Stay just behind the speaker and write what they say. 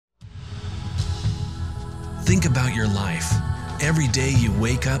Think about your life. Every day you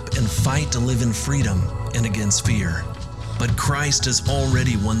wake up and fight to live in freedom and against fear. But Christ has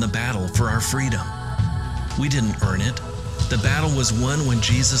already won the battle for our freedom. We didn't earn it. The battle was won when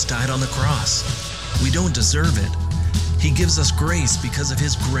Jesus died on the cross. We don't deserve it. He gives us grace because of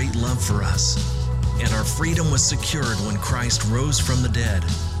His great love for us. And our freedom was secured when Christ rose from the dead.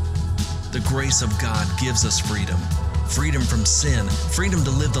 The grace of God gives us freedom. Freedom from sin, freedom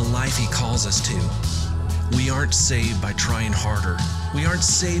to live the life He calls us to. We aren't saved by trying harder. We aren't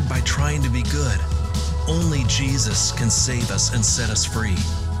saved by trying to be good. Only Jesus can save us and set us free.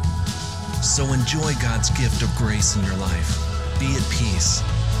 So enjoy God's gift of grace in your life. Be at peace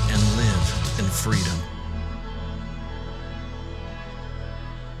and live in freedom.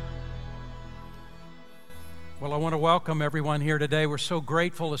 Well, I want to welcome everyone here today. We're so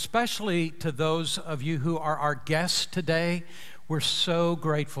grateful, especially to those of you who are our guests today. We're so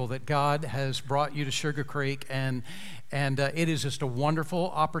grateful that God has brought you to Sugar Creek, and it is just a wonderful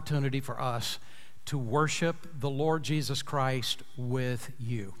opportunity for us to worship the Lord Jesus Christ with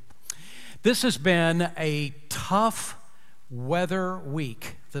you. This has been a tough weather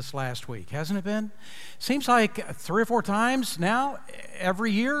week this last week, hasn't it been? Seems like 3 or 4 times now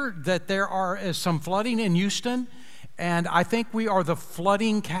every year that there is some flooding in Houston, and I think we are the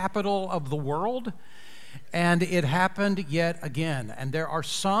flooding capital of the world. And it happened yet again. And there are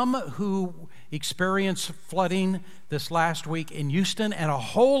some who experienced flooding this last week in Houston, and a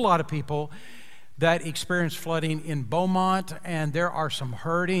whole lot of people that experienced flooding in Beaumont, and there are some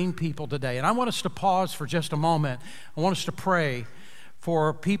hurting people today. And I want us to pause for just a moment. I want us to pray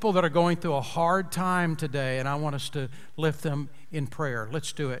for people that are going through a hard time today, and I want us to lift them in prayer.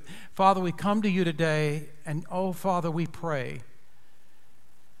 Let's do it. Father, we come to you today, and oh, Father, we pray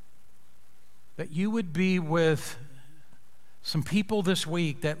that you would be with some people this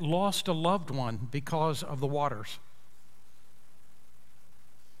week that lost a loved one because of the waters,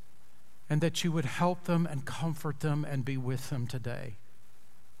 and that you would help them and comfort them and be with them today.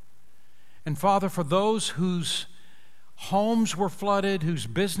 And Father, for those whose homes were flooded, whose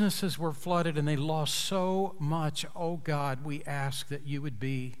businesses were flooded, and they lost so much, oh God, we ask that you would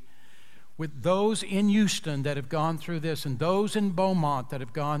be with those in Houston that have gone through this, and those in Beaumont that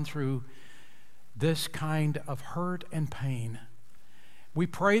have gone through this kind of hurt and pain. We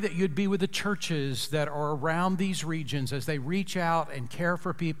pray that you'd be with the churches that are around these regions as they reach out and care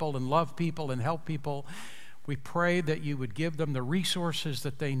for people and love people and help people. We pray that you would give them the resources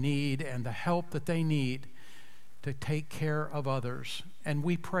that they need and the help that they need to take care of others. And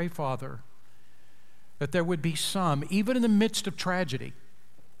we pray, Father, that there would be some, even in the midst of tragedy,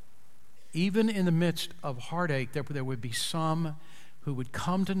 even in the midst of heartache, there would be some who would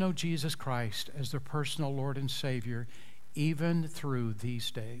come to know Jesus Christ as their personal Lord and Savior, even through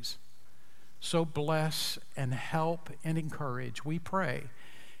these days. So bless and help and encourage, we pray.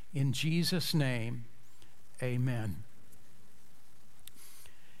 In Jesus' name, amen.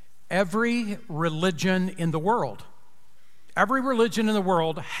 Every religion in the world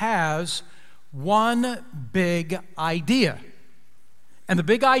has one big idea. And the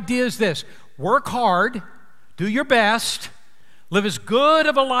big idea is this: work hard, do your best, live as good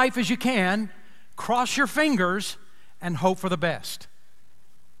of a life as you can, cross your fingers, and hope for the best.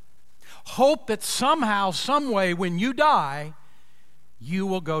 Hope that somehow, some way, when you die, you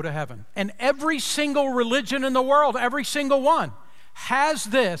will go to heaven. And every single religion in the world, every single one, has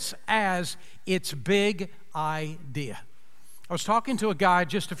this as its big idea. I was talking to a guy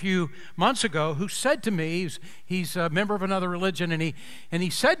just a few months ago who said to me, he's a member of another religion, and he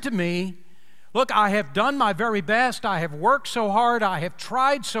said to me, look, I have done my very best. I have worked so hard. I have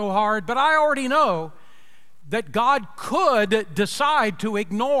tried so hard. But I already know that God could decide to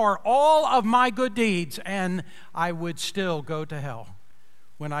ignore all of my good deeds, and I would still go to hell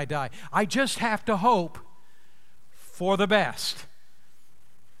when I die. I just have to hope for the best.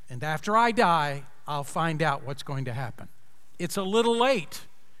 And after I die, I'll find out what's going to happen. It's a little late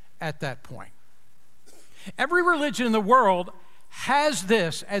at that point. Every religion in the world has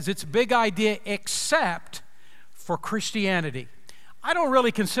this as its big idea, except for Christianity. I don't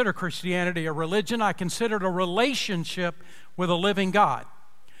really consider Christianity a religion. I consider it a relationship with a living God.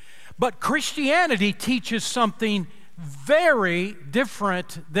 But Christianity teaches something very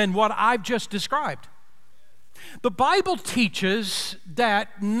different than what I've just described. The Bible teaches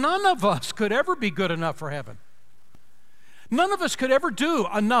that none of us could ever be good enough for heaven. None of us could ever do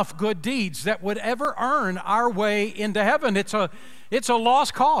enough good deeds that would ever earn our way into heaven. It's a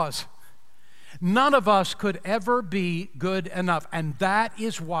lost cause. None of us could ever be good enough. And that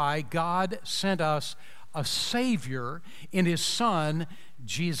is why God sent us a Savior in His Son,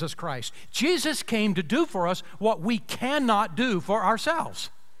 Jesus Christ. Jesus came to do for us what we cannot do for ourselves.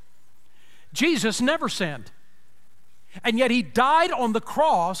 Jesus never sinned. And yet He died on the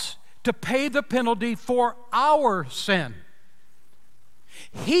cross to pay the penalty for our sin.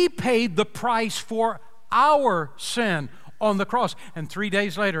 He paid the price for our sin on the cross. And 3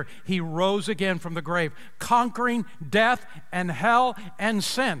 days later, He rose again from the grave, conquering death and hell and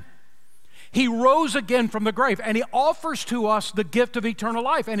sin. He rose again from the grave, and He offers to us the gift of eternal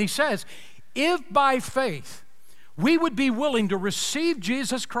life. And He says, if by faith we would be willing to receive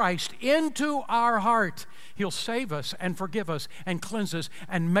Jesus Christ into our heart, He'll save us and forgive us and cleanse us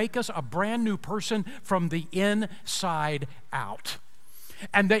and make us a brand new person from the inside out.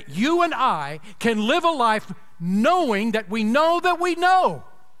 And that you and I can live a life knowing that we know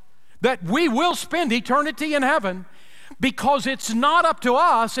that we will spend eternity in heaven, because it's not up to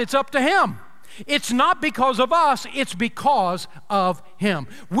us, it's up to Him. It's not because of us, it's because of Him.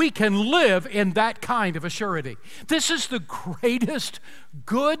 We can live in that kind of a surety. This is the greatest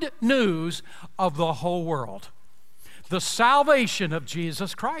good news of the whole world. The salvation of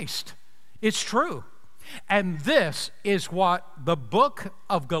Jesus Christ. It's true. And this is what the book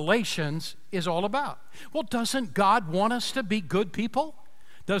of Galatians is all about. Well, doesn't God want us to be good people?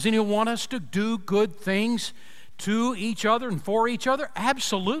 Doesn't He want us to do good things to each other and for each other?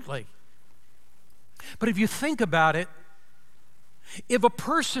 Absolutely. But if you think about it, if a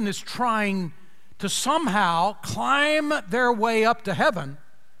person is trying to somehow climb their way up to heaven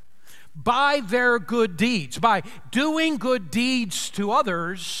by their good deeds, by doing good deeds to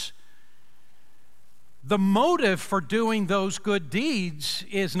others, the motive for doing those good deeds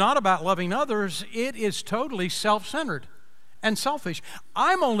is not about loving others. It is totally self-centered and selfish.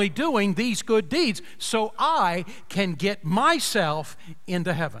 I'm only doing these good deeds so I can get myself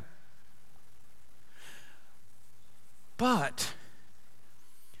into heaven. But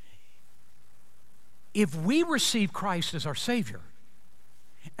if we receive Christ as our Savior,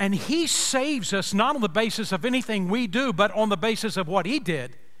 and He saves us not on the basis of anything we do, but on the basis of what He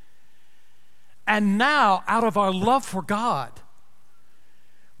did, and now out of our love for God,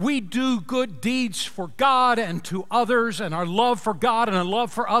 we do good deeds for God and to others, and our love for God and our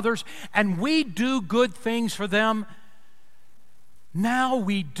love for others, and we do good things for them. Now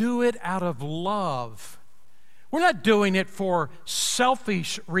we do it out of love. We're not doing it for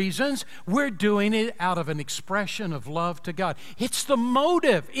selfish reasons. We're doing it out of an expression of love to God. It's the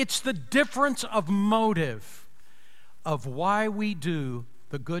motive. It's the difference of motive of why we do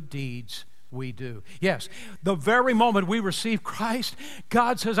the good deeds we do. Yes, the very moment we receive Christ,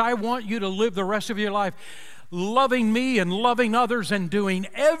 God says, I want you to live the rest of your life loving me and loving others and doing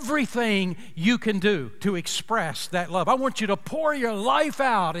everything you can do to express that love. I want you to pour your life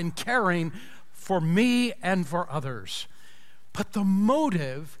out in caring for me and for others. But the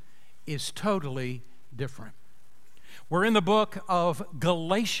motive is totally different. We're in the book of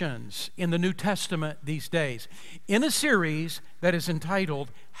Galatians in the New Testament these days, in a series that is entitled,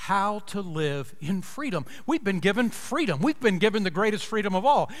 How to Live in Freedom. We've been given freedom. We've been given the greatest freedom of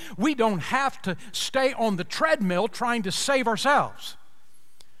all. We don't have to stay on the treadmill trying to save ourselves.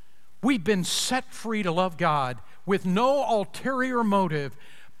 We've been set free to love God with no ulterior motive,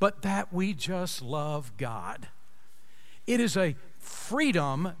 but that we just love God. It is a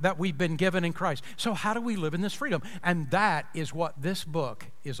freedom that we've been given in Christ. So how do we live in this freedom? And that is what this book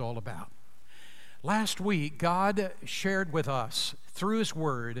is all about. Last week, God shared with us through His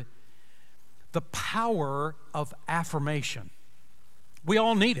Word the power of affirmation. We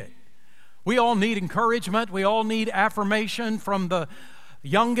all need it. We all need encouragement. We all need affirmation, from the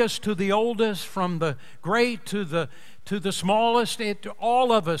youngest to the oldest, from the great to the smallest.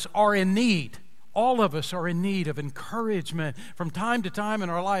 All of us are in need. All of us are in need of encouragement from time to time in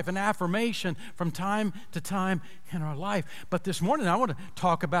our life, and affirmation from time to time in our life. But this morning I want to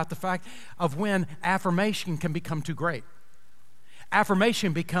talk about the fact of when affirmation can become too great.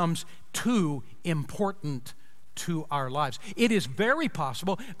 Affirmation becomes too important to our lives. It is very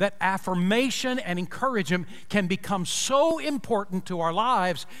possible that affirmation and encouragement can become so important to our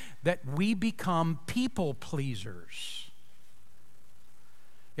lives that we become people pleasers.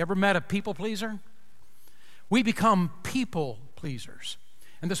 You ever met a people pleaser? We become people pleasers.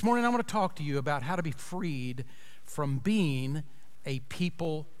 And this morning I want to talk to you about how to be freed from being a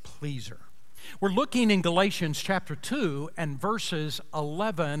people pleaser. We're looking in Galatians chapter 2 and verses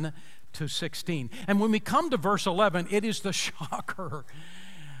 11 to 16. And when we come to verse 11, it is the shocker.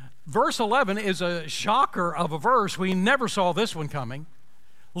 Verse 11 is a shocker of a verse. We never saw this one coming.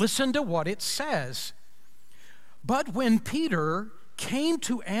 Listen to what it says. But when Peter came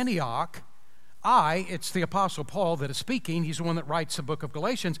to Antioch, It's the Apostle Paul that is speaking. He's the one that writes the book of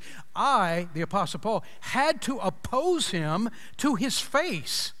Galatians. The Apostle Paul, had to oppose him to his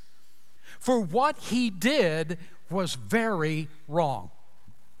face, for what he did was very wrong.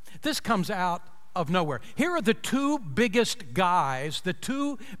 This comes out of nowhere. Here are the two biggest guys, the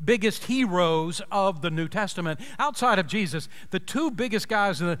two biggest heroes of the New Testament. Outside of Jesus, the two biggest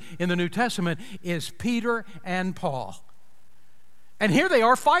guys in the New Testament is Peter and Paul. And here they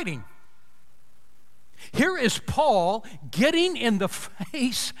are fighting. Here is Paul getting in the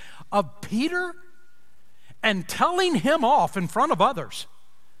face of Peter and telling him off in front of others.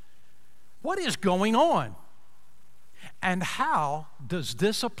 What is going on? And how does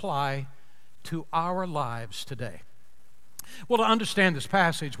this apply to our lives today? Well, to understand this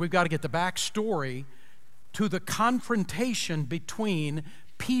passage, we've got to get the backstory to the confrontation between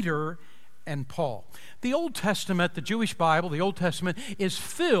Peter and Paul. The Old Testament, the Jewish Bible, the Old Testament is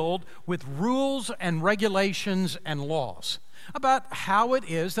filled with rules and regulations and laws about how it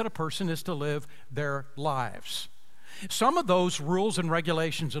is that a person is to live their lives. Some of those rules and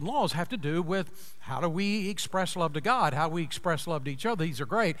regulations and laws have to do with how do we express love to God, how we express love to each other. These are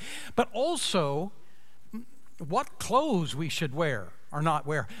great. But also, what clothes we should wear or not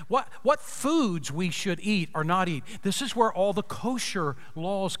wear, what foods we should eat or not eat. This is where all the kosher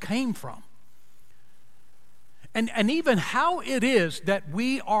laws came from. And even how it is that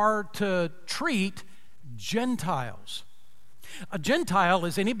we are to treat Gentiles. A Gentile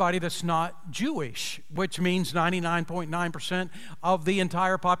is anybody that's not Jewish, which means 99.9% of the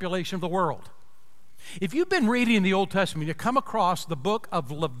entire population of the world. If you've been reading the Old Testament, you come across the book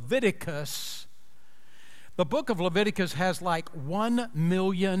of Leviticus. The book of Leviticus has like 1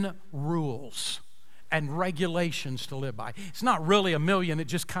 million rules and regulations to live by. It's not really 1 million, it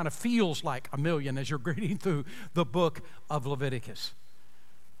just kind of feels like 1 million as you're reading through the book of Leviticus.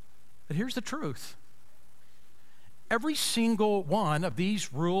 But here's the truth. Every single one of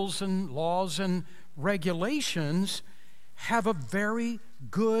these rules and laws and regulations have a very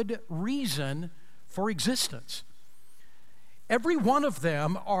good reason for existence. Every one of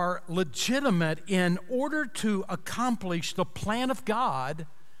them are legitimate in order to accomplish the plan of God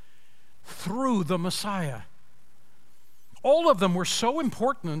through the Messiah. All of them were so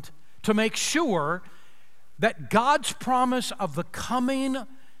important to make sure that God's promise of the coming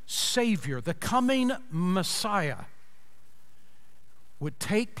Savior, the coming Messiah, would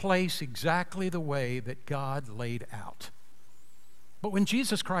take place exactly the way that God laid out. But when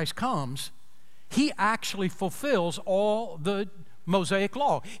Jesus Christ comes, He actually fulfills all the Mosaic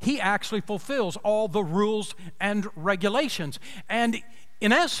law. He actually fulfills all the rules and regulations. And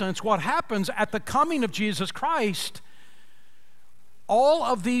in essence, what happens at the coming of Jesus Christ, all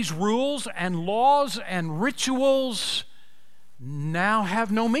of these rules and laws and rituals now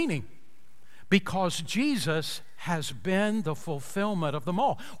have no meaning because Jesus has been the fulfillment of them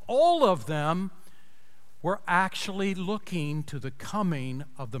all. All of them were actually looking to the coming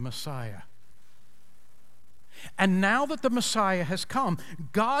of the Messiah. And now that the Messiah has come,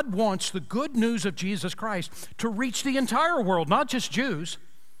 God wants the good news of Jesus Christ to reach the entire world, not just Jews,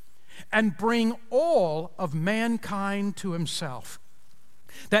 and bring all of mankind to Himself.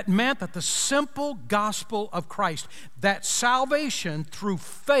 That meant that the simple gospel of Christ, that salvation through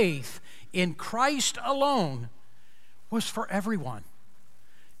faith in Christ alone, was for everyone,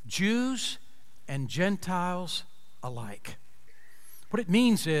 Jews and Gentiles alike. What it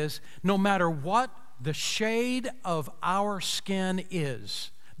means is, no matter what the shade of our skin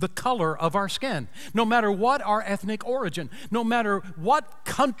is, the color of our skin, no matter what our ethnic origin, no matter what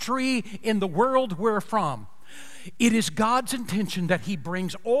country in the world we're from, it is God's intention that He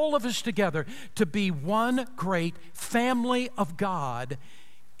brings all of us together to be one great family of God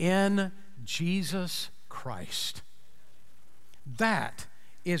in Jesus Christ. That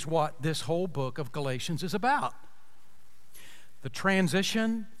is what this whole book of Galatians is about. The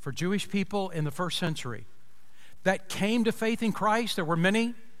transition for Jewish people in the first century that came to faith in Christ. There were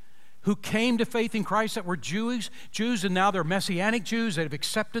many who came to faith in Christ that were Jews, and now they're Messianic Jews that have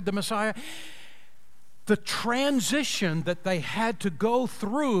accepted the Messiah. The transition that they had to go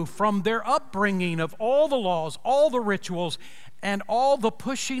through from their upbringing of all the laws, all the rituals, and all the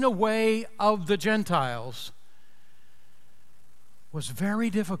pushing away of the Gentiles was very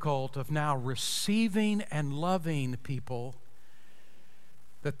difficult of now receiving and loving people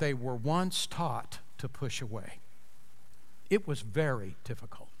that they were once taught to push away. It was very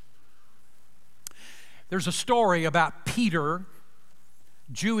difficult. There's a story about Peter,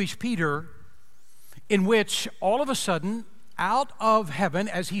 Jewish Peter, in which all of a sudden, out of heaven,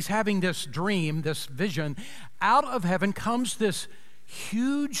 as he's having this dream, this vision, out of heaven comes this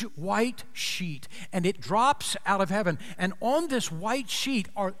huge white sheet, and it drops out of heaven. And on this white sheet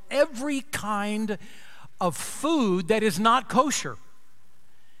are every kind of food that is not kosher.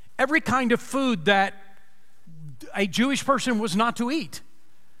 Every kind of food that a Jewish person was not to eat.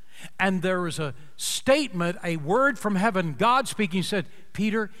 And there was a statement, a word from heaven, God speaking, said,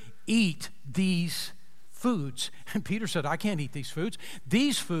 Peter, eat these foods. And Peter said, I can't eat these foods.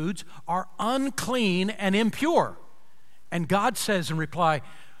 These foods are unclean and impure. And God says in reply,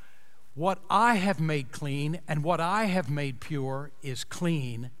 what I have made clean and what I have made pure is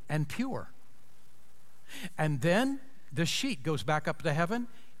clean and pure. And then the sheet goes back up to heaven,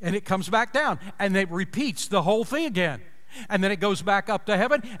 and it comes back down, and it repeats the whole thing again. And then it goes back up to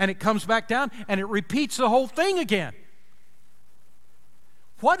heaven, and it comes back down, and it repeats the whole thing again.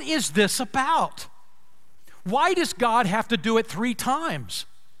 What is this about? Why does God have to do it 3 times?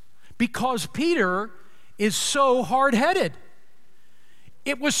 Because Peter is so hard-headed.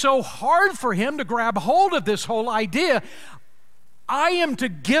 It was so hard for him to grab hold of this whole idea. I am to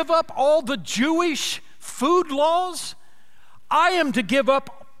give up all the Jewish food laws. I am to give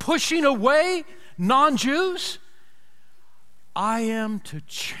up pushing away non-Jews. I am to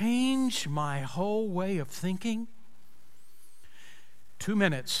change my whole way of thinking. 2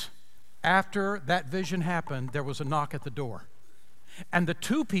 minutes after that vision happened, there was a knock at the door. And the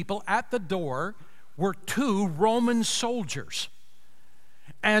 2 people at the door were 2 Roman soldiers.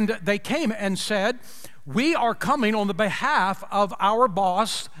 And they came and said, we are coming on the behalf of our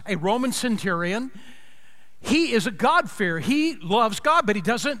boss, a Roman centurion. He is a God-fearer. He loves God, but he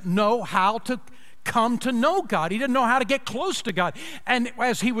doesn't know how to come to know God. He didn't know how to get close to God. And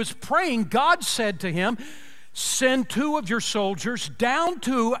as he was praying, God said to him, send 2 of your soldiers down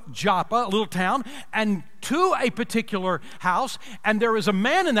to Joppa, a little town, and to a particular house, and there is a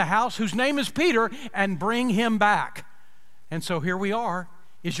man in the house whose name is Peter, and bring him back. And so here we are.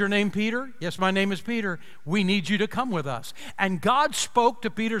 Is your name Peter? Yes, my name is Peter. We need you to come with us. And God spoke to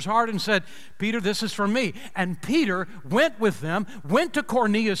Peter's heart and said, Peter, this is from me. And Peter went with them, went to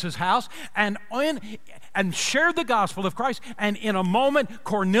Cornelius' house, and shared the gospel of Christ. And in a moment,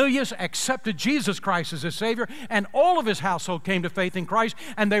 Cornelius accepted Jesus Christ as his Savior, and all of his household came to faith in Christ,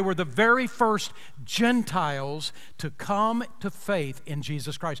 and they were the very first Gentiles to come to faith in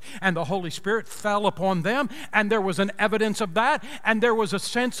Jesus Christ. And the Holy Spirit fell upon them, and there was an evidence of that, and there was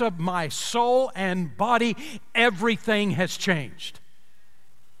a sense of my soul and body, everything has changed.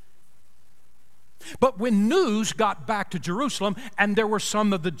 But when news got back to Jerusalem, and there were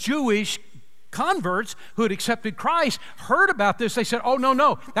some of the Jewish converts who had accepted Christ, heard about this, they said, oh,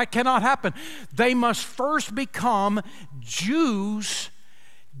 no, that cannot happen. They must first become Jewish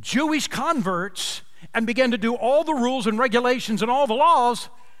converts and begin to do all the rules and regulations and all the laws,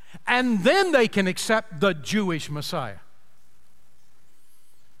 and then they can accept the Jewish Messiah.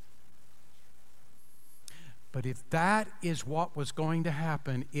 But if that is what was going to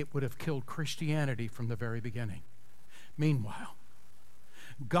happen, it would have killed Christianity from the very beginning. Meanwhile,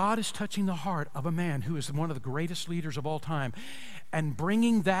 God is touching the heart of a man who is one of the greatest leaders of all time and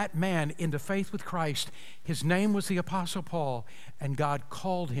bringing that man into faith with Christ. His name was the Apostle Paul, and God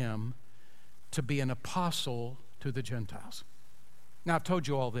called him to be an apostle to the Gentiles. Now, I've told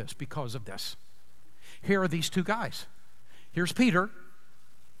you all this because of this. Here are these 2 guys. Here's Peter.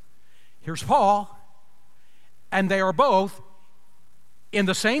 Here's Paul. And they are both in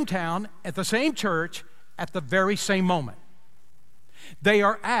the same town, at the same church, at the very same moment. They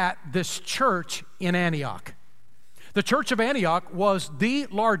are at this church in Antioch. The church of Antioch was the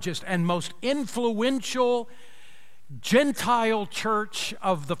largest and most influential Gentile church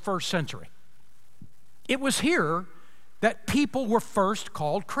of the 1st century. It was here that people were first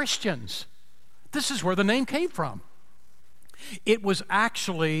called Christians. This is where the name came from. It was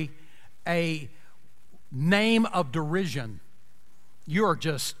actually a name of derision. You're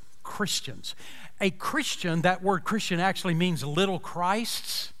just Christians. A Christian, that word Christian actually means little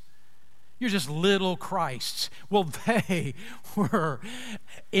Christs. You're just little Christs. Well, they were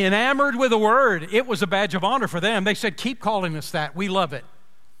enamored with the word. It was a badge of honor for them. They said, keep calling us that. We love it.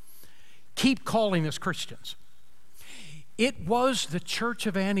 Keep calling us Christians. It was the church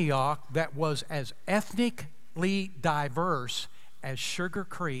of Antioch that was as ethnically diverse as Sugar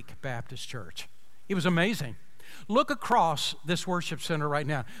Creek Baptist Church. It was amazing. Look across this worship center right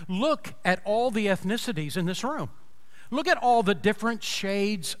now. Look at all the ethnicities in this room. Look at all the different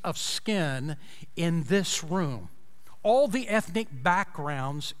shades of skin in this room. All the ethnic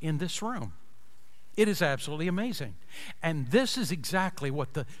backgrounds in this room. It is absolutely amazing. And this is exactly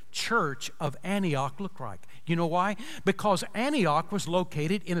what the church of Antioch looked like. You know why? Because Antioch was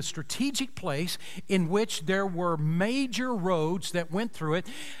located in a strategic place in which there were major roads that went through it,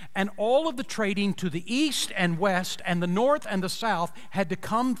 and all of the trading to the east and west and the north and the south had to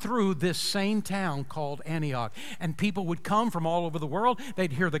come through this same town called Antioch. And people would come from all over the world.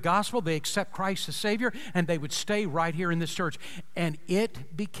 They'd hear the gospel, they accept Christ as Savior, and they would stay right here in this church. And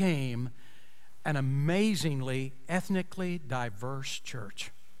it became an amazingly ethnically diverse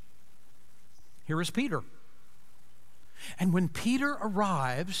church. Here is Peter. And when Peter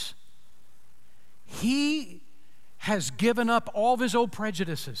arrives, he has given up all of his old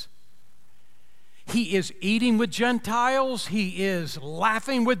prejudices. He is eating with Gentiles. He is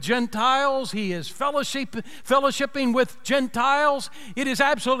laughing with Gentiles. He is fellowshipping with Gentiles. It is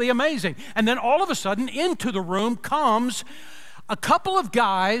absolutely amazing. And then all of a sudden, into the room comes a couple of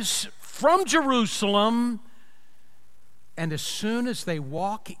guys from Jerusalem, and as soon as they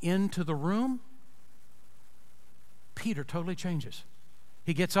walk into the room, Peter totally changes.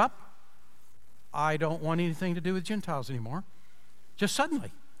 He gets up. I don't want anything to do with Gentiles anymore. Just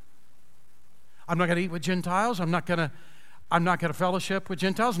suddenly. I'm not going to eat with Gentiles. I'm not going to fellowship with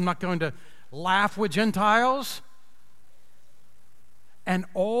Gentiles. I'm not going to laugh with Gentiles. And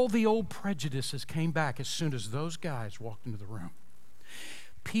all the old prejudices came back as soon as those guys walked into the room.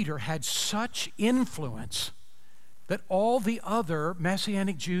 Peter had such influence that all the other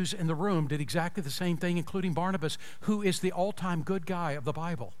Messianic Jews in the room did exactly the same thing, including Barnabas, who is the all-time good guy of the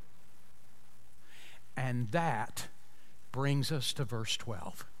Bible. And that brings us to verse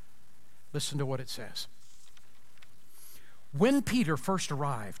 12. Listen to what it says. When Peter first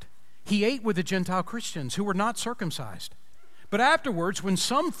arrived, he ate with the Gentile Christians who were not circumcised. But afterwards, when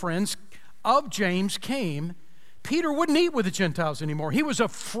some friends of James came, Peter wouldn't eat with the Gentiles anymore. He was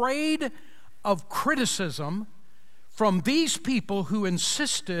afraid of criticism from these people who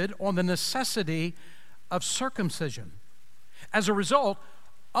insisted on the necessity of circumcision. As a result,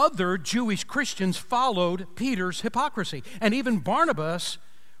 other Jewish Christians followed Peter's hypocrisy, and even Barnabas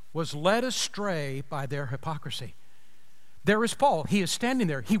was led astray by their hypocrisy. There is Paul. He is standing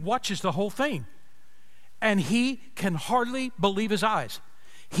there. He watches the whole thing, and he can hardly believe his eyes.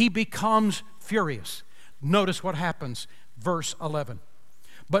 He becomes furious. Notice what happens, verse 11.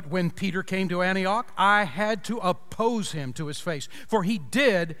 But when Peter came to Antioch, I had to oppose him to his face, for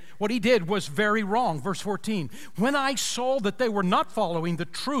what he did was very wrong. Verse 14, when I saw that they were not following the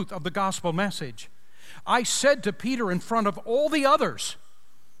truth of the gospel message, I said to Peter in front of all the others,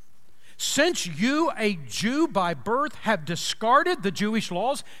 since you, a Jew by birth, have discarded the Jewish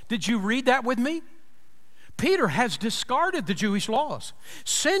laws, did you read that with me? Peter has discarded the Jewish laws.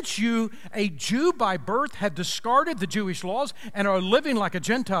 Since you, a Jew by birth, have discarded the Jewish laws and are living like a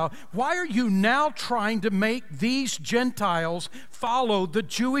Gentile, why are you now trying to make these Gentiles follow the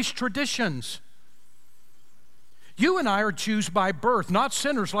Jewish traditions? You and I are Jews by birth, not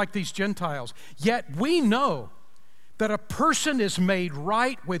sinners like these Gentiles. Yet we know that a person is made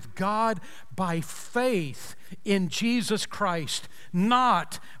right with God by faith in Jesus Christ,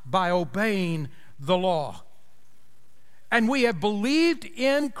 not by obeying the law. And we have believed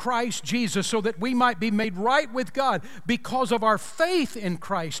in Christ Jesus so that we might be made right with God because of our faith in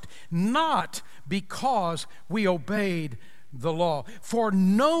Christ, not because we obeyed the law. For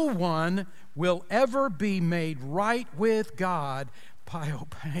no one will ever be made right with God by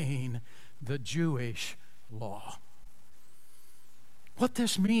obeying the Jewish law. What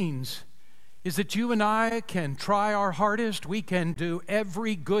this means is that you and I can try our hardest. We can do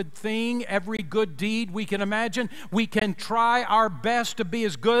every good thing, every good deed we can imagine. We can try our best to be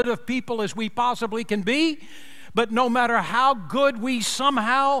as good of people as we possibly can be. But no matter how good we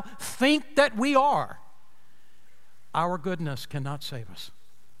somehow think that we are, our goodness cannot save us.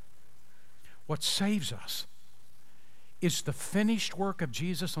 What saves us is the finished work of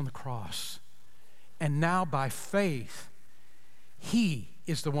Jesus on the cross. And now by faith, He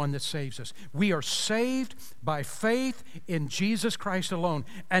is the one that saves us. We are saved by faith in Jesus Christ alone,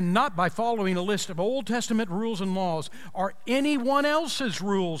 and not by following a list of Old Testament rules and laws or anyone else's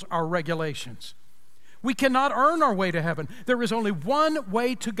rules or regulations. We cannot earn our way to heaven. There is only one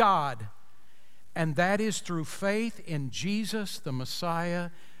way to God, and that is through faith in Jesus, the Messiah,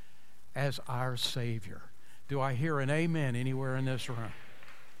 as our Savior. Do I hear an amen anywhere in this room?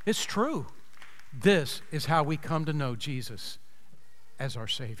 It's true. This is how we come to know Jesus as our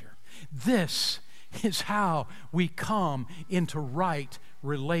Savior. This is how we come into right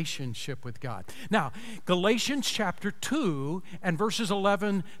relationship with God. Now, Galatians chapter 2 and verses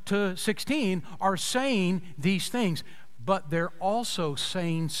 11 to 16 are saying these things, but they're also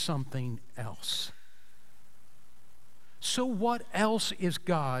saying something else. So what else is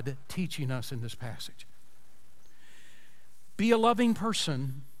God teaching us in this passage? Be a loving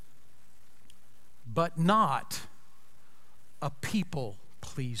person, but not a people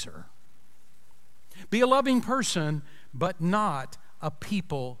pleaser. Be a loving person, but not a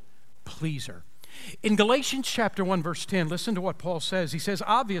people pleaser. In Galatians chapter 1, verse 10, listen to what Paul says. He says,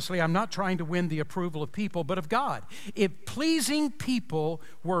 obviously, I'm not trying to win the approval of people, but of God. If pleasing people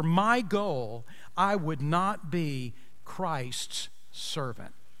were my goal, I would not be Christ's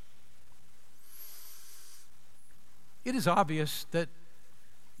servant. It is obvious that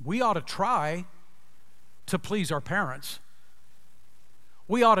we ought to try to please our parents.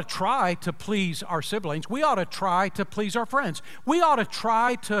 We ought to try to please our siblings. We ought to try to please our friends. We ought to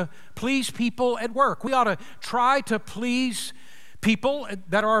try to please people at work. We ought to try to please people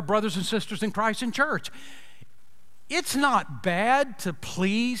that are our brothers and sisters in Christ in church. It's not bad to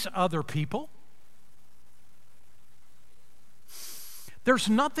please other people. There's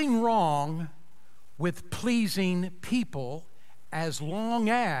nothing wrong with pleasing people as long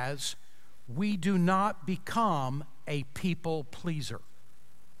as we do not become a people pleaser.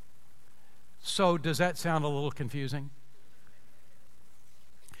 So does that sound a little confusing?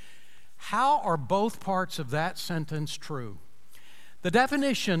 How are both parts of that sentence true? The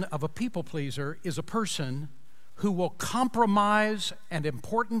definition of a people pleaser is a person who will compromise an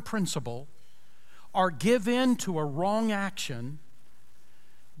important principle or give in to a wrong action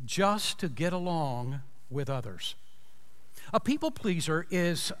just to get along with others. A people pleaser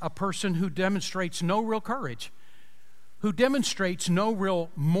is a person who demonstrates no real courage, who demonstrates no real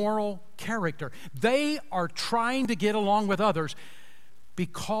moral character. They are trying to get along with others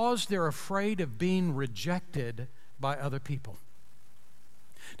because they're afraid of being rejected by other people.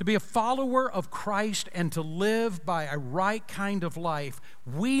 To be a follower of Christ and to live by a right kind of life,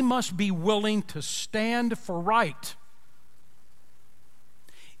 we must be willing to stand for right,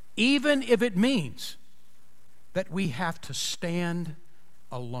 even if it means that we have to stand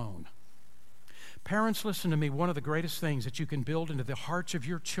alone. Parents, listen to me. One of the greatest things that you can build into the hearts of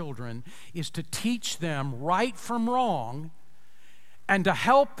your children is to teach them right from wrong and to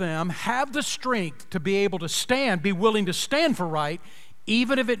help them have the strength to be able to stand, be willing to stand for right,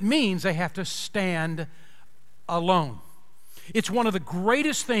 even if it means they have to stand alone. It's one of the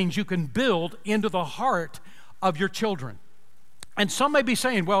greatest things you can build into the heart of your children. And some may be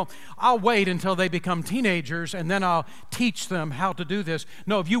saying, well, I'll wait until they become teenagers and then I'll teach them how to do this.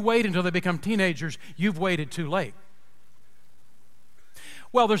 No, if you wait until they become teenagers, you've waited too late.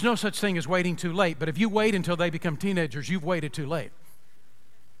 Well, there's no such thing as waiting too late, but if you wait until they become teenagers, you've waited too late.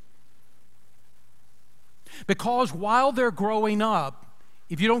 Because while they're growing up,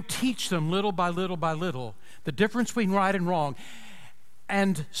 if you don't teach them little by little by little the difference between right and wrong,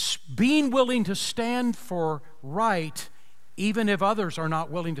 and being willing to stand for right, even if others are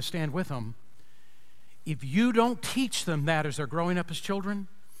not willing to stand with them, if you don't teach them that as they're growing up as children,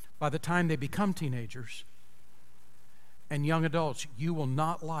 by the time they become teenagers and young adults, you will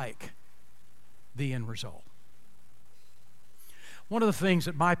not like the end result. One of the things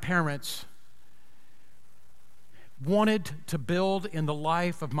that my parents wanted to build in the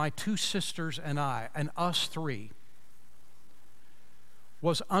life of my two sisters and I, and us three,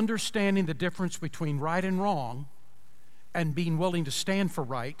 was understanding the difference between right and wrong and being willing to stand for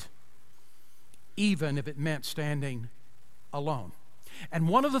right, even if it meant standing alone. And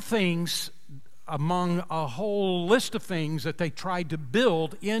one of the things, among a whole list of things that they tried to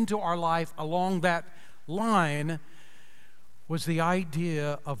build into our life along that line, was the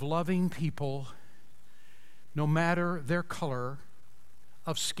idea of loving people no matter their color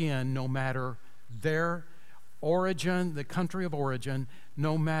of skin, no matter their origin, the country of origin,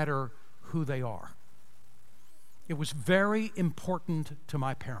 no matter who they are. It was very important to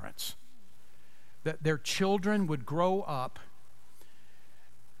my parents that their children would grow up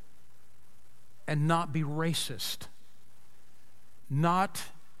and not be racist, not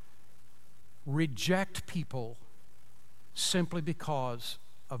reject people simply because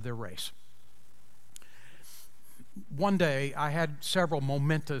of their race. One day, I had several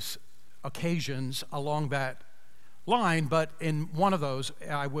momentous occasions along that line, but in one of those,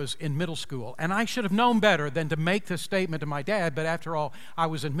 I was in middle school. And I should have known better than to make this statement to my dad, but after all, I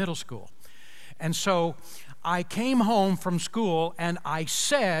was in middle school. And so I came home from school and I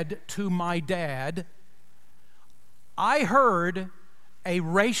said to my dad, I heard a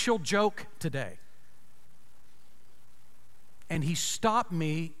racial joke today. And he stopped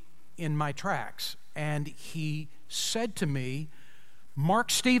me in my tracks and he said to me,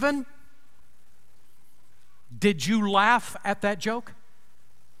 Mark Stephen, did you laugh at that joke?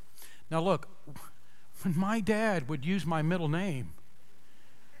 Now look, when my dad would use my middle name,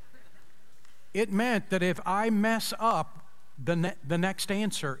 it meant that if I mess up the next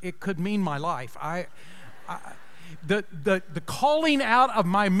answer, it could mean my life. The calling out of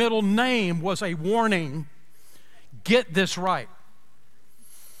my middle name was a warning. Get this right.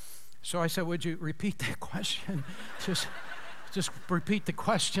 So I said, would you repeat that question? Just repeat the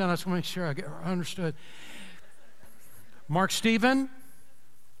question. I just want to make sure I understood. Mark Stephen,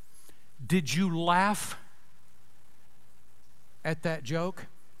 did you laugh at that joke?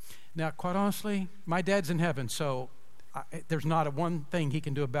 Now, quite honestly, my dad's in heaven, so there's not a one thing he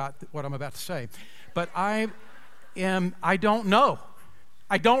can do about what I'm about to say. But I don't know.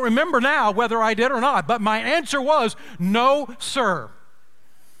 I don't remember now whether I did or not, but my answer was, no, sir.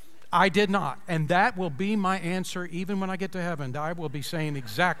 I did not. And that will be my answer even when I get to heaven. I will be saying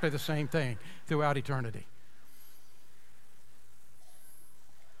exactly the same thing throughout eternity.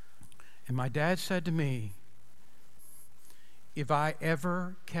 And my dad said to me, if I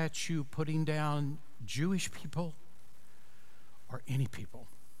ever catch you putting down Jewish people or any people,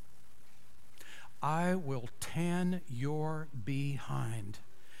 I will tan your behind.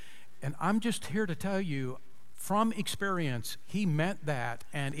 And I'm just here to tell you, from experience, he meant that,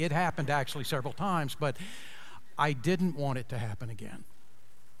 and it happened actually several times, but I didn't want it to happen again.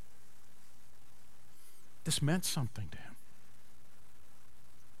 This meant something to him.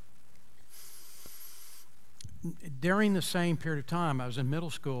 During the same period of time, I was in middle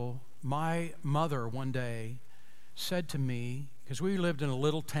school, my mother one day said to me, because we lived in a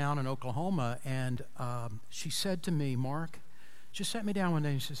little town in Oklahoma, and she said to me, Mark, she sat me down one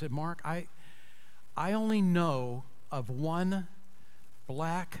day and she said, Mark, I only know of one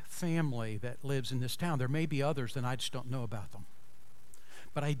black family that lives in this town. There may be others, and I just don't know about them.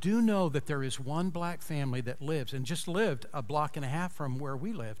 But I do know that there is one black family that lives, and just lived a block and a half from where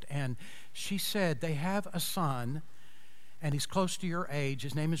we lived. And she said they have a son, and he's close to your age.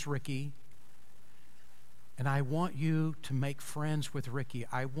 His name is Ricky. And I want you to make friends with Ricky.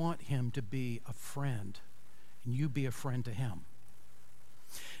 I want him to be a friend, and you be a friend to him.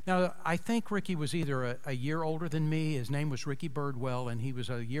 Now, I think Ricky was either a year older than me. His name was Ricky Birdwell, and he was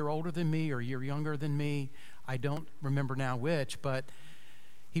a year older than me or a year younger than me. I don't remember now which, but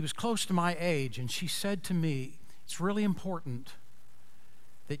he was close to my age, and she said to me, it's really important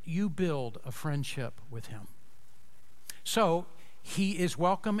that you build a friendship with him. So he is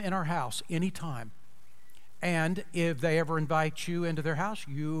welcome in our house anytime. And if they ever invite you into their house,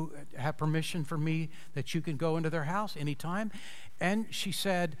 you have permission from me that you can go into their house anytime. And she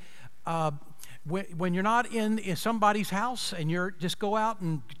said, when you're not in somebody's house and you're just go out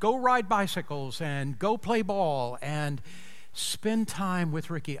and go ride bicycles and go play ball and spend time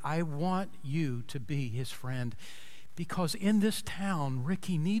with Ricky, I want you to be his friend, because in this town,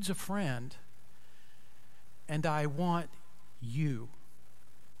 Ricky needs a friend, and I want you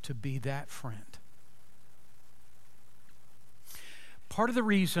to be that friend. Part of the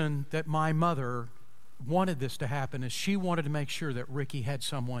reason that my mother wanted this to happen is she wanted to make sure that Ricky had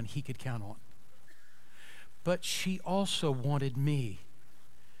someone he could count on. But she also wanted me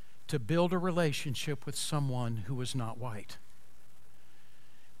to build a relationship with someone who was not white,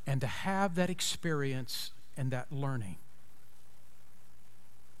 and to have that experience and that learning.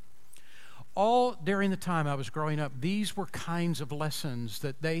 All during the time I was growing up, these were kinds of lessons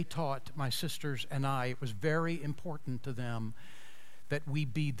that they taught my sisters and I. It was very important to them that we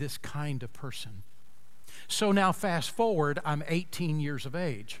be this kind of person. So now fast forward, I'm 18 years of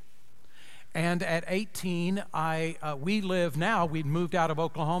age. And at 18, we'd moved out of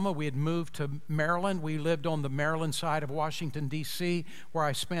Oklahoma. We had moved to Maryland. We lived on the Maryland side of Washington, D.C., where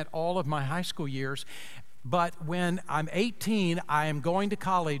I spent all of my high school years. But when I'm 18, I am going to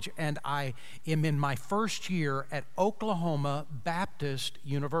college, and I am in my first year at Oklahoma Baptist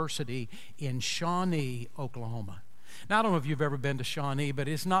University in Shawnee, Oklahoma. Now, I don't know if you've ever been to Shawnee, but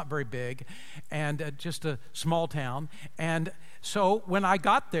it's not very big, and just a small town. And so when I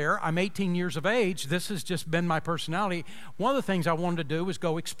got there, I'm 18 years of age. This has just been my personality. One of the things I wanted to do was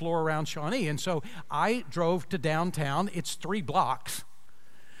go explore around Shawnee. And so I drove to downtown. It's 3 blocks.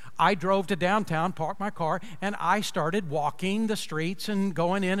 I drove to downtown, parked my car, and I started walking the streets and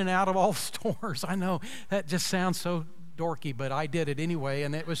going in and out of all the stores. I know that just sounds so dorky, but I did it anyway,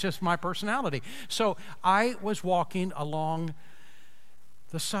 and it was just my personality. So I was walking along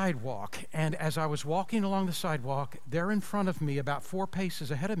the sidewalk, and as I was walking along the sidewalk, there in front of me, about 4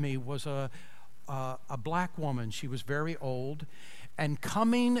 paces ahead of me, was a black woman. She was very old, and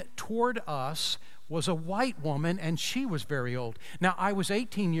coming toward us was a white woman, and she was very old. Now, I was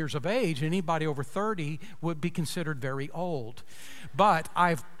 18 years of age, and anybody over 30 would be considered very old. But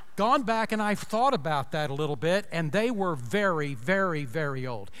I've gone back and I've thought about that a little bit, and they were very, very, very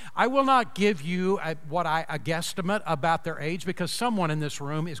old. I will not give you a guesstimate about their age, because someone in this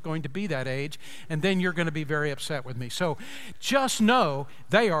room is going to be that age, and then you're going to be very upset with me. So just know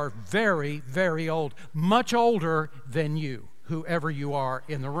they are very, very old, much older than you, whoever you are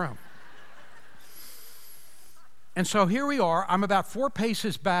in the room. And so here we are. I'm about 4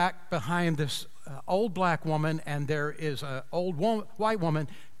 paces back behind this old black woman, and there is an old white woman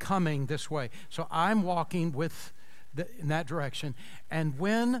coming this way. So I'm walking in that direction. And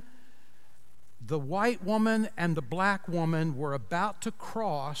when the white woman and the black woman were about to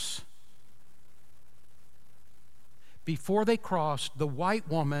cross, before they crossed, the white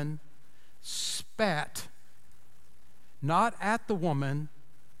woman spat, not at the woman,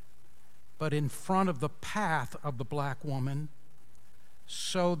 but in front of the path of the black woman,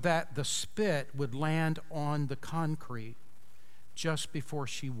 so that the spit would land on the concrete just before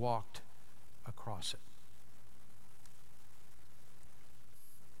she walked across it.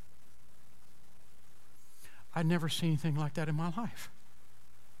 I'd never seen anything like that in my life.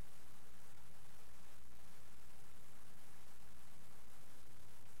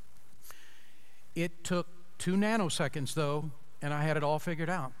 It took 2 nanoseconds, though, and I had it all figured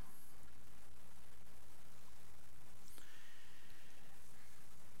out.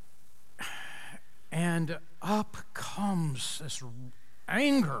 And up comes this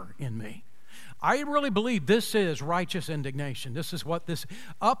anger in me. I really believe this is righteous indignation. This is what this,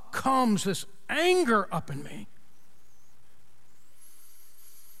 up comes this anger up in me.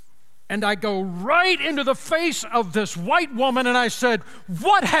 And I go right into the face of this white woman and I said,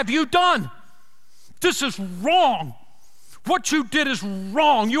 "What have you done? This is wrong. What you did is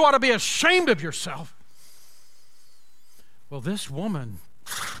wrong. You ought to be ashamed of yourself." Well, this woman,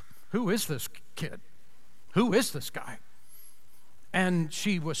 who is this kid? Who is this guy? And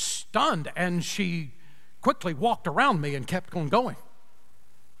she was stunned, and she quickly walked around me and kept on going.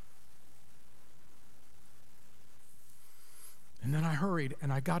 And then I hurried,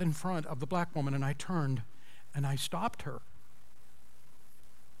 and I got in front of the black woman, and I turned, and I stopped her.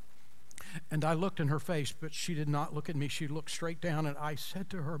 And I looked in her face, but she did not look at me. She looked straight down, and I said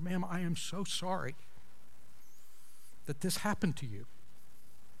to her, "Ma'am, I am so sorry that this happened to you.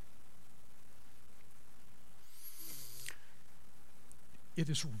 It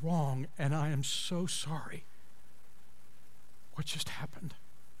is wrong, and I am so sorry what just happened."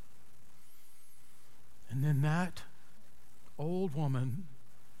 And then that old woman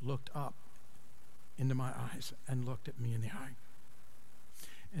looked up into my eyes and looked at me in the eye.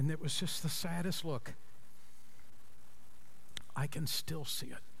 And it was just the saddest look. I can still see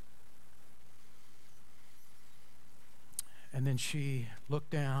it. And then she looked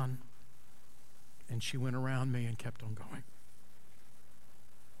down, and she went around me and kept on going,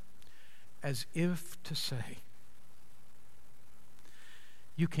 as if to say,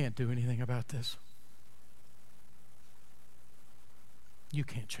 "You can't do anything about this. You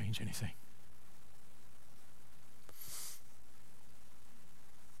can't change anything."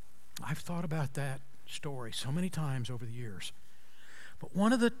 I've thought about that story so many times over the years. But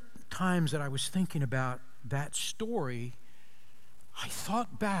one of the times that I was thinking about that story, I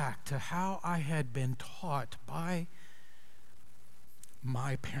thought back to how I had been taught by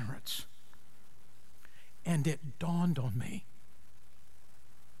my parents. And it dawned on me.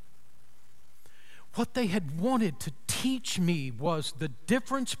 What they had wanted to teach me was the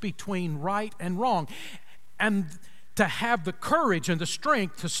difference between right and wrong, and to have the courage and the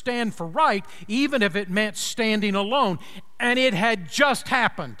strength to stand for right, even if it meant standing alone. And it had just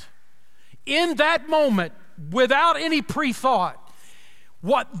happened. In that moment, without any pre-thought,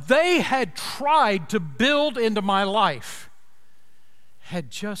 what they had tried to build into my life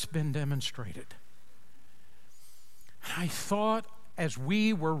had just been demonstrated. I thought, as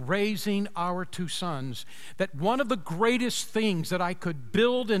we were raising our 2 sons, that one of the greatest things that I could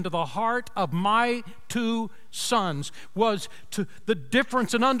build into the heart of my 2 sons was the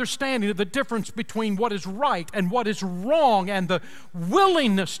difference and understanding of the difference between what is right and what is wrong, and the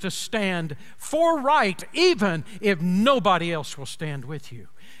willingness to stand for right even if nobody else will stand with you.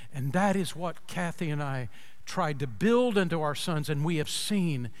 And that is what Kathy and I tried to build into our sons, and we have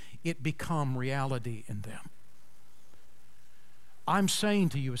seen it become reality in them. I'm saying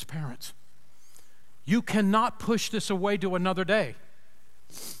to you as parents, you cannot push this away to another day.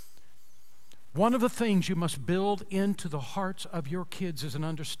 One of the things you must build into the hearts of your kids is an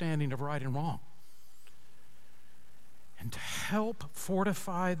understanding of right and wrong, and to help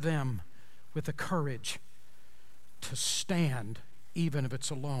fortify them with the courage to stand even if it's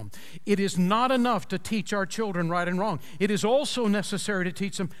alone. It is not enough to teach our children right and wrong. It is also necessary to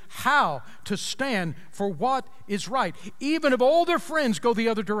teach them how to stand for what is right, even if all their friends go the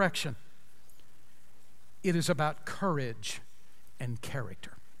other direction. It is about courage and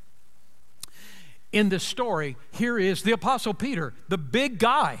character. In this story, here is the Apostle Peter, the big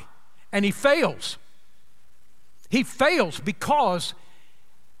guy, and he fails. He fails because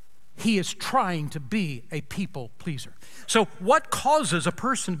he is trying to be a people pleaser. So what causes a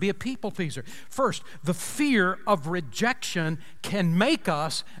person to be a people pleaser? First, the fear of rejection can make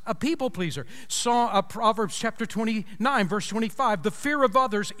us a people pleaser. Proverbs chapter 29, verse 25, the fear of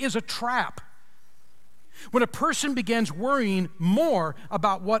others is a trap. When a person begins worrying more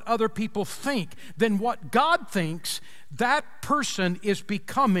about what other people think than what God thinks, that person is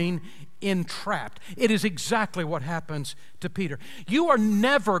becoming entrapped. It is exactly what happens to Peter. You are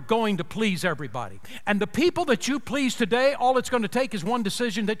never going to please everybody. And the people that you please today, all it's going to take is one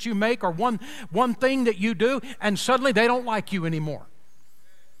decision that you make or one thing that you do, and suddenly they don't like you anymore.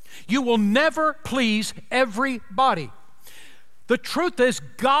 You will never please everybody. The truth is,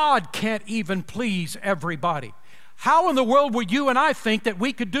 God can't even please everybody. How in the world would you and I think that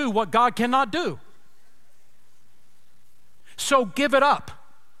we could do what God cannot do? So give it up.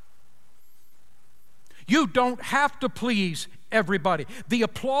 You don't have to please everybody. The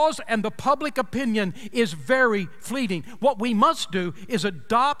applause and the public opinion is very fleeting. What we must do is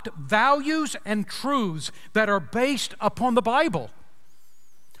adopt values and truths that are based upon the Bible.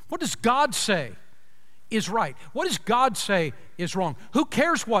 What does God say is right? What does God say is wrong? Who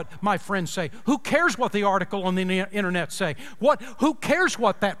cares what my friends say? Who cares what the article on the internet say? Who cares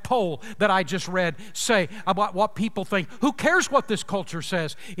what that poll that I just read say about what people think? Who cares what this culture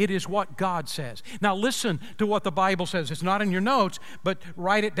says? It is what God says. Now listen to what the Bible says. It's not in your notes, but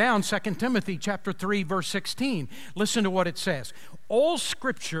write it down. 2 Timothy chapter 3, verse 16. Listen to what it says. All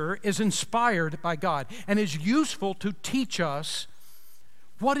Scripture is inspired by God and is useful to teach us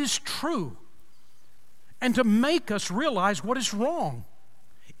what is true and to make us realize what is wrong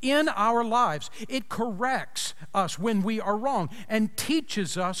in our lives. It corrects us when we are wrong and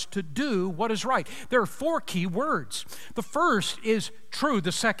teaches us to do what is right. There are 4 key words. The first is true,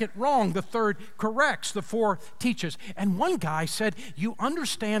 the second wrong, the third corrects, the fourth teaches. And one guy said, you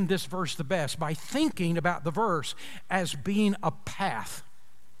understand this verse the best by thinking about the verse as being a path.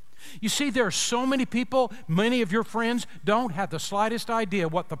 You see, there are so many people, many of your friends don't have the slightest idea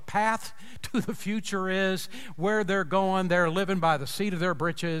what the path to the future is, where they're going. They're living by the seat of their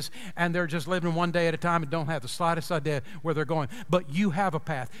britches, and they're just living one day at a time and don't have the slightest idea where they're going. But you have a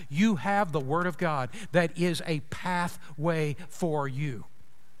path. You have the Word of God that is a pathway for you.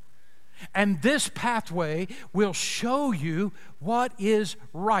 And this pathway will show you what is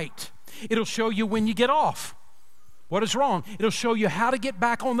right. It'll show you when you get off what is wrong. It'll show you how to get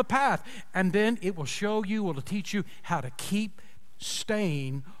back on the path. And then it will show you, it'll teach you how to keep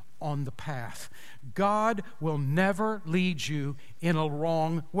staying on the path. God will never lead you in a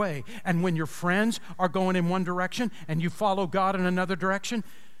wrong way. And when your friends are going in one direction and you follow God in another direction,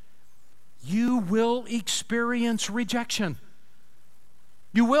 you will experience rejection.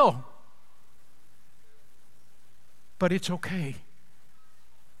 You will. But it's okay.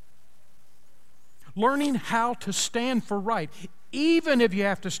 Learning how to stand for right, even if you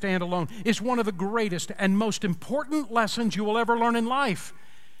have to stand alone, is one of the greatest and most important lessons you will ever learn in life.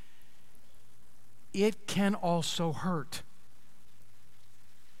 It can also hurt.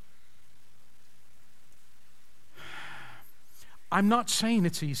 I'm not saying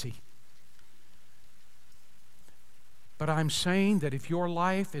it's easy, but I'm saying that if your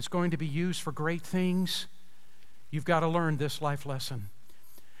life is going to be used for great things, you've got to learn this life lesson.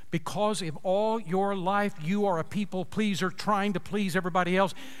 Because if all your life you are a people pleaser trying to please everybody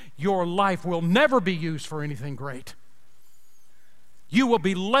else, your life will never be used for anything great. You will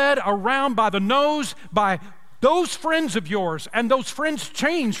be led around by the nose by those friends of yours, and those friends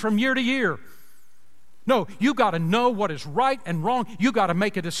change from year to year. No, you got to know what is right and wrong. You got to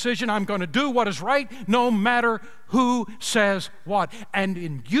make a decision. I'm going to do what is right no matter who says what. And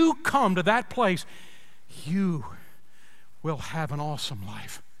when you come to that place, you will have an awesome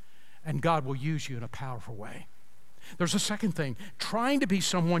life. And God will use you in a powerful way. There's a second thing. Trying to be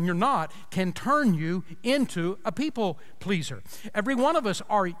someone you're not can turn you into a people pleaser. Every one of us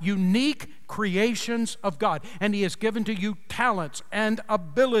are unique creations of God, and He has given to you talents and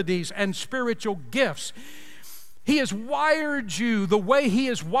abilities and spiritual gifts. He has wired you the way He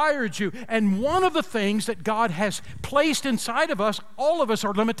has wired you. And one of the things that God has placed inside of us, all of us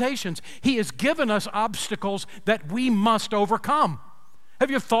are limitations. He has given us obstacles that we must overcome. Have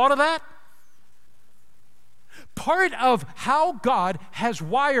you thought of that? Part of how God has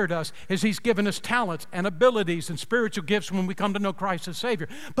wired us is He's given us talents and abilities and spiritual gifts when we come to know Christ as Savior.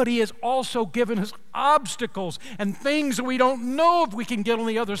 But He has also given us obstacles and things that we don't know if we can get on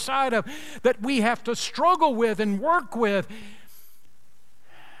the other side of, that we have to struggle with and work with.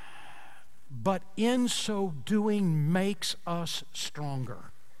 But in so doing makes us stronger.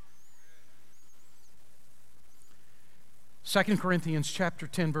 2 Corinthians chapter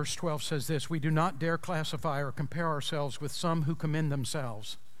 10, verse 12 says this: we do not dare classify or compare ourselves with some who commend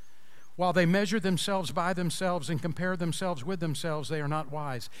themselves. While they measure themselves by themselves and compare themselves with themselves, they are not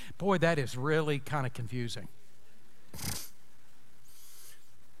wise. Boy, that is really kind of confusing.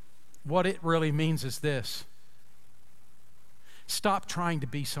 What it really means is this: stop trying to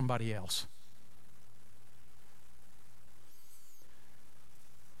be somebody else.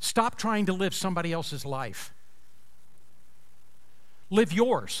 Stop trying to live somebody else's life. Live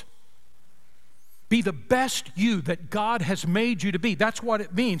yours. Be the best you that God has made you to be. That's what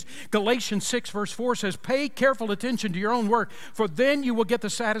it means. Galatians 6 verse 4 says, pay careful attention to your own work, for then you will get the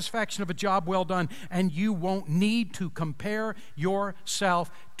satisfaction of a job well done, and you won't need to compare yourself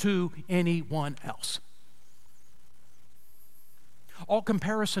to anyone else. All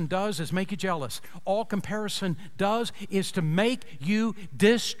comparison does is make you jealous. All comparison does is to make you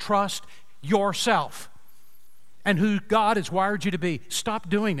distrust yourself and who God has wired you to be. Stop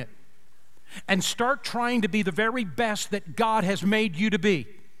doing it and start trying to be the very best that God has made you to be.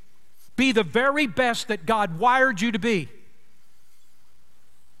 Be the very best that God wired you to be.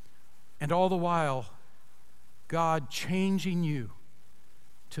 And all the while, God changing you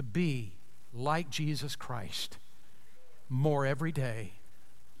to be like Jesus Christ more every day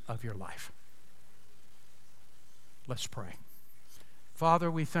of your life. Let's pray.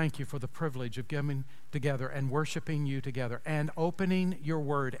 Father, we thank you for the privilege of coming together and worshiping you together and opening your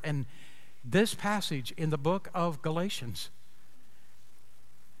word. And this passage in the book of Galatians.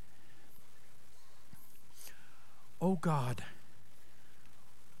 Oh God,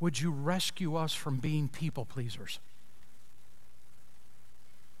 would you rescue us from being people pleasers,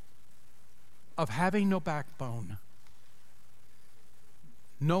 of having no backbone,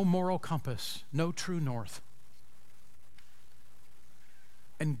 no moral compass, no true north,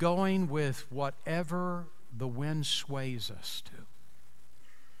 and going with whatever the wind sways us to.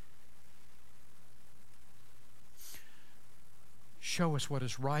 Show us what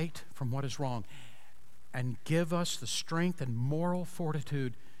is right from what is wrong, and give us the strength and moral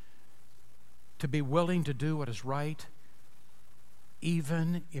fortitude to be willing to do what is right,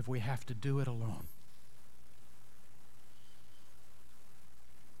 even if we have to do it alone.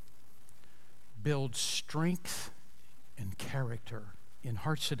 Build strength and character in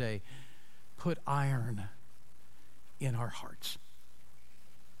hearts today. Put iron in our hearts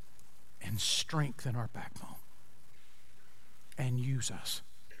and strength in our backbone, and use us.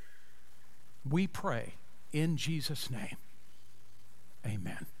 We pray in Jesus' name.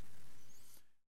 Amen.